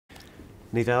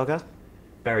Niamh Algar,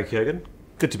 Barry Keoghan,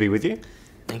 good to be with you.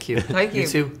 Thank you. Thank you. You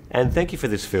too. And thank you for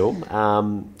this film.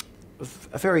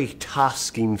 A very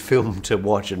tasking film to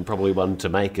watch and probably one to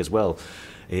make as well.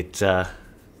 It's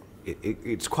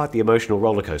quite the emotional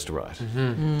roller coaster ride.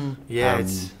 Yeah.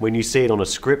 When you see it on a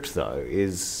script, though,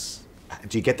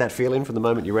 do you get that feeling from the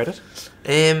moment you read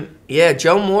it? Yeah,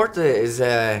 Joe Morta is.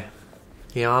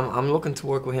 I'm looking to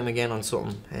work with him again on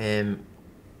something.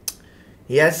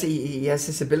 He has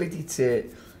this ability to.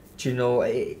 You know,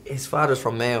 his father's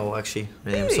from Mayo, actually,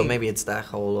 so maybe it's that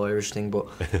whole Irish thing. But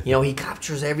you know, he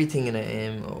captures everything in it.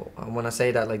 And when I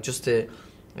say that, like,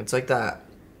 it's like that.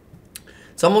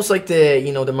 It's almost like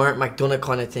the Mark McDonagh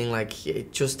kind of thing, like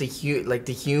just the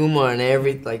humor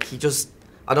and like he just,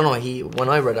 I don't know. When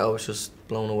I read it, I was just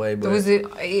blown away. But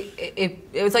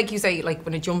it was like you say, like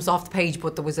when it jumps off the page,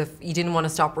 but you didn't want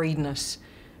to stop reading it.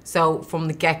 So from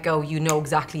the get-go, you know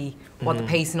exactly what the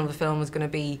pacing of the film is going to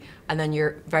be, and then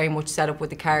you're very much set up with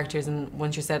the characters, and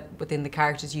once you're set within the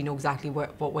characters, you know exactly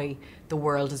what way the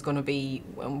world is going to be,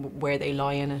 and where they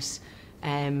lie in it.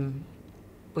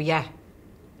 But yeah,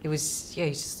 it was, I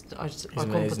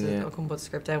couldn't put the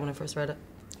script down when I first read it.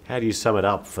 How do you sum it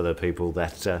up for the people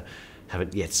that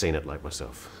haven't yet seen it, like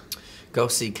myself? Go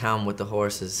see Cam with the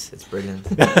horses. It's brilliant.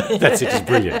 That's it. It's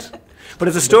brilliant. But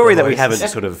it's a story that we haven't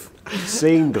sort of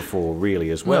seen before, really,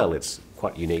 as well. No. It's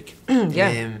quite unique.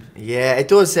 Yeah. Yeah, it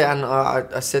does. And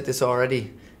I said this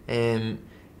already.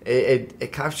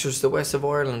 It captures the west of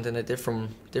Ireland in a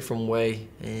different way.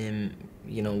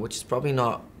 You know, which is probably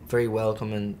not very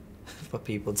welcoming for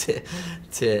people to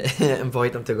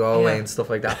invite them to go away and stuff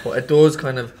like that. But it does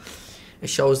it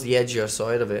shows the edgier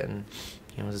side of it, and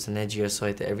you know, there's an edgier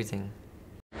side to everything.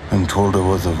 I'm told I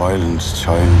was a violent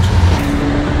child.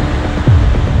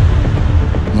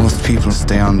 Most people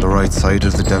stay on the right side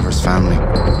of the Devers family.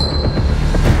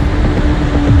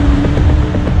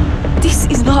 This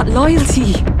is not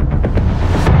loyalty.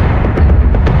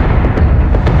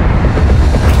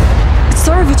 It's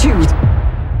servitude.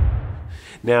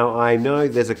 Now, I know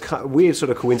there's a weird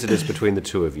sort of coincidence between the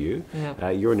two of you. Yeah.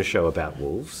 You're in a show about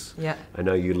wolves. Yeah. I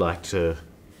know you like to...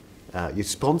 you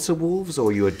sponsor wolves,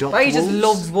 or you adopt Barry wolves? just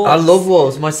loves wolves. I love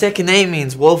wolves. My second name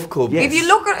means wolf cub. Yes. If you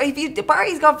look at,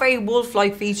 Barry's got very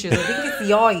wolf-like features. I think it's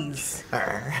the eyes.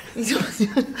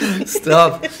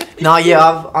 Stop. No,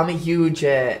 yeah, I'm a huge,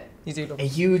 You do love a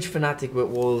huge fanatic with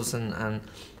wolves, and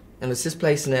it's this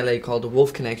place in LA called the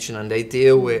Wolf Connection, and they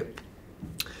deal with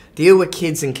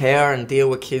kids in care and deal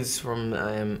with kids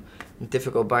from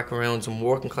difficult backgrounds and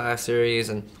working class areas,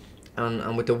 and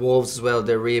with the wolves as well.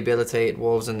 They rehabilitate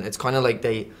wolves, and it's kind of like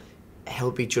they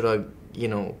help each other, you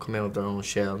know, come out of their own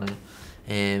shell.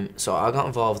 And so I got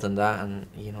involved in that, and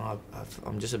you know,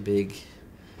 I'm just a big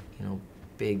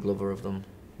lover of them.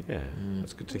 Yeah,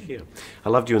 that's good to hear. I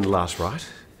loved you in The Last Rite.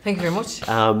 Thank you very much.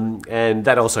 And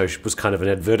that also was kind of an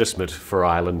advertisement for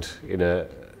Ireland in a...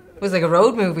 It was like a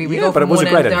road movie. We go but it from was a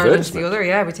one great end of Ireland to the advertisement. other.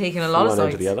 Yeah, we're taking a lot of one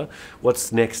end sites. to the other.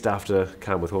 What's next after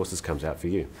Calm with Horses comes out for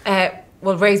you?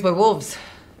 Well, Raised by Wolves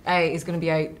is going to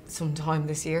be out sometime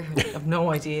this year. I have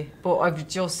no idea, but I've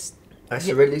just... That's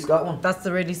the Ridley Scott one? That's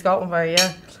the Ridley Scott one, Barry,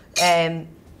 yeah.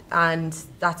 And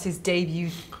that's his debut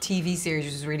TV series,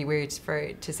 which is really weird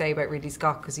to say about Ridley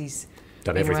Scott, because he's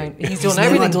done been everything. Around, he's He's done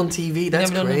everything. never done TV,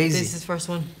 that's crazy. This is his first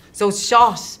one. So it's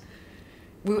shot.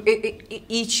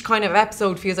 Each kind of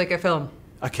episode feels like a film.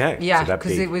 Okay. Yeah, so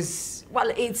because it was...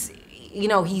 Well, it's... You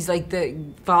know, he's like the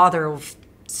father of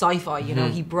sci-fi, you know.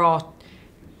 He brought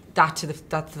that to the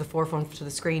forefront, to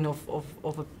the screen of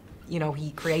a, you know,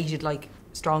 he created like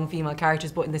strong female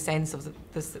characters, but in the sense of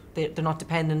they're not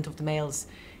dependent of the males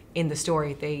in the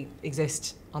story. They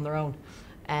exist on their own.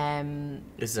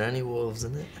 Is there any wolves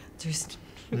in it? There's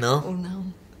No? Oh no.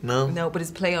 No? No, but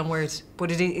it's play on words.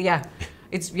 But it is, yeah.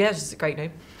 It's just a great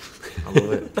name. I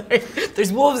love it.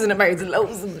 There's wolves in it, Mary. There's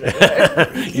loads of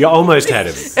them. You almost had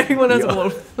him. Everyone has a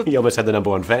wolf. You almost had the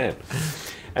 #1 fan.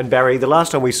 And Barry, the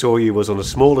last time we saw you was on a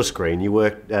smaller screen. You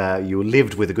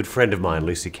lived with a good friend of mine,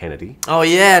 Lucy Kennedy. Oh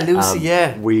yeah, Lucy,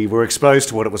 yeah. We were exposed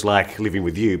to what it was like living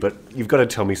with you, but you've got to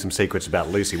tell me some secrets about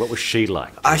Lucy. What was she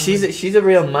like? She's a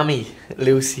real mummy,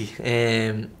 Lucy.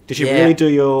 Did she really do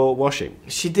your washing?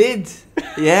 She did,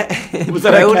 yeah. Was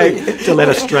that okay to let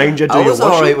a stranger do your washing? I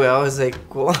was alright with it. I was like,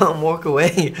 go on, walk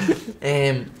away.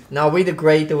 No, we did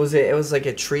great. It was like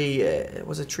a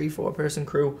 3-4 person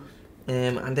crew.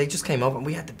 And they just came up and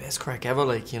we had the best crack ever,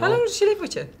 like, you know. How long did she live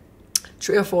with you?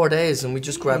 3 or 4 days, and we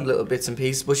just grabbed little bits and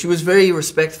pieces. But she was very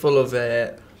respectful of...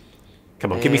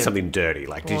 Come on, give me something dirty.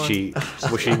 Like, was she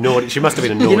naughty? She must have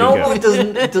been a naughty you know girl. what?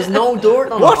 There's no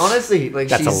dirt on What? it, honestly. Like,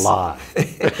 That's a lie.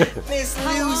 Miss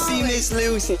Lucy, Miss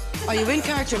Lucy. Are you in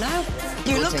character now?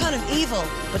 You look kind of evil,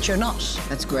 but you're not.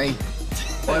 That's great.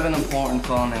 I have an important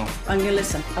call now. I'm gonna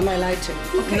listen. Am I allowed to?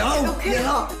 Okay. No, you're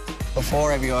not.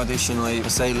 Before every audition, I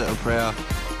say a little prayer.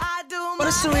 What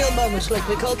a surreal moment. Like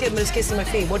Nicole Kidman is kissing my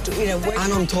feet. What do you know? Where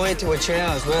And I'm tied to a chair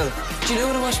as well. do you know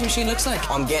what a washing machine looks like?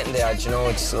 I'm getting there, do you know,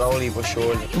 it's slowly but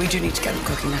surely. We do need to get him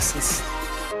cooking lessons.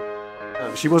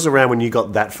 She was around when you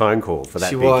got that phone call for that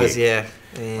She big was, gig.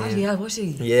 yeah. Oh, yeah, was he?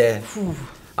 Yeah.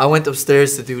 I went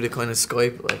upstairs to do the kind of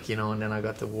Skype, like, you know, and then I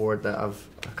got the word that I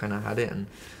kind of had it, and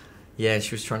yeah,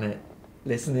 she was trying to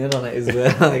listen in on it as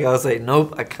well. Like, I was like,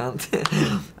 nope, I can't,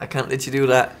 I can't let you do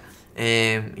that.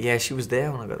 Yeah, she was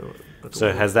there when I got the So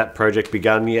word. has that project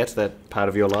begun yet, that part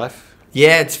of your life?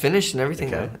 Yeah, it's finished and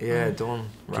everything. Okay. Now. Yeah, done.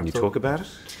 Can you wrapped up. talk about it?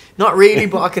 Not really,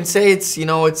 but I can say it's, you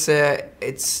know, it's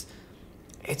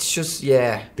just,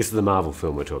 yeah. This is the Marvel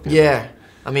film we're talking Yeah.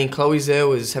 I mean, Chloe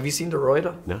Zhao is, have you seen The Rider?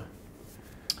 about. No?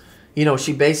 You know,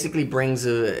 she basically brings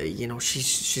a, you know,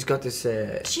 she's got this,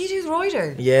 She do the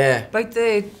rider. yeah. Like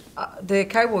the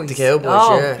Cowboys. The Cowboys,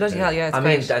 oh, yeah. bloody hell, yeah. It's I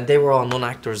mean, great. and they were all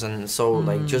non-actors, and so,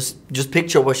 like, just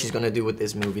picture what she's going to do with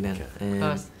this movie then.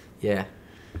 Class. Yeah.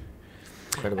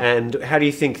 Incredible. And how do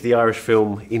you think the Irish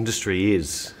film industry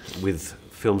is with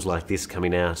films like this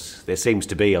coming out? There seems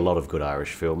to be a lot of good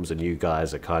Irish films, and you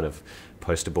guys are kind of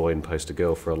poster boy and poster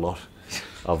girl for a lot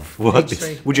of what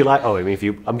this, would you like? Oh, I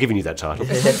mean, I'm giving you that title.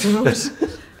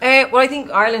 Well, I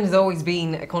think Ireland has always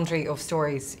been a country of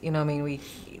stories. You know, what I mean,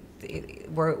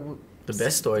 we're the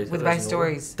best stories. with the best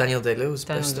stories. Daniel Day-Lewis,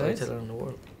 Daniel best Day-Lewis. storyteller in the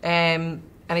world. And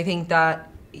I think that,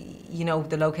 you know,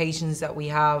 the locations that we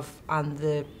have and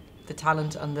the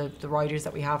talent and the writers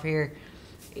that we have here,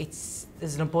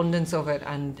 there's an abundance of it,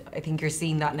 and I think you're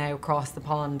seeing that now across the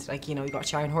pond. Like, you know, you got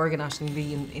Sharon Horgan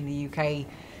nationally in the UK,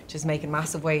 just making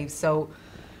massive waves. So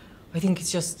I think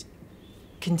it's just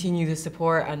continue the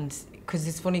support, and because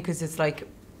it's funny, because it's like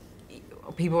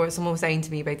someone was saying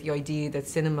to me about the idea that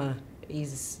cinema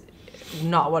is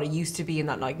not what it used to be, and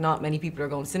that like not many people are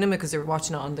going to cinema because they're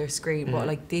watching it on their screen. But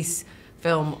like this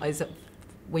film is,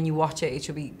 when you watch it,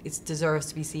 it deserves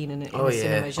to be seen in a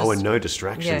cinema. It's And no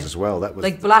distractions as well. That was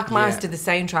like Black Mass did the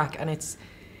soundtrack, and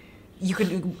you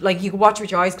could watch it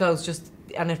with your eyes closed,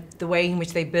 the way in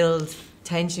which they build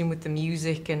tension with the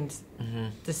music and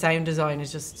the sound design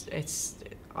is just,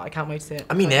 I can't wait to see it.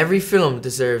 I mean, every film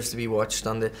deserves to be watched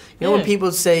on the. You know, when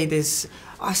people say this,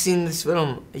 I've seen this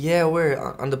film. Yeah, we're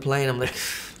on the plane. I'm like,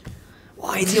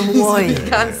 why? You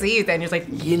can't see it. Then you're like,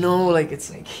 you know, like it's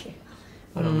like,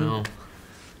 I don't know.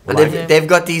 And they've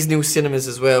got these new cinemas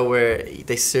as well where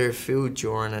they serve food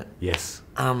during it. yes.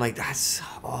 And I'm like,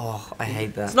 I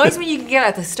hate that. it's nice when you can get it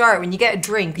at the start, when you get a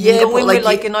drink. Yeah, you go but in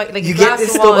like with like you a get glass this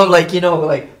of stuff wine. of like, you know,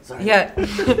 like. Sorry. Yeah.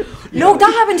 No,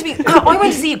 that happened to me. I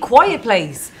went to see A Quiet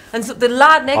Place, and so the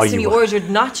lad next to me ordered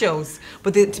nachos,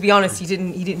 but to be honest, he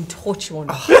didn't touch one.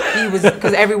 He was,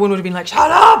 because everyone would have been like,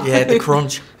 "Shut up!" Yeah, the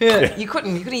crunch. Yeah. You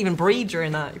couldn't even breathe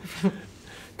during that.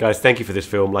 Guys, thank you for this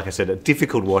film. Like I said, a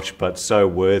difficult watch, but so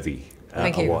worthy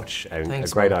Thank a you. watch. And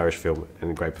Thanks, a great man. Irish film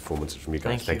and great performances from you guys.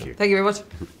 Thank Thank you. you. Thank you very much.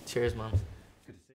 Cheers, man.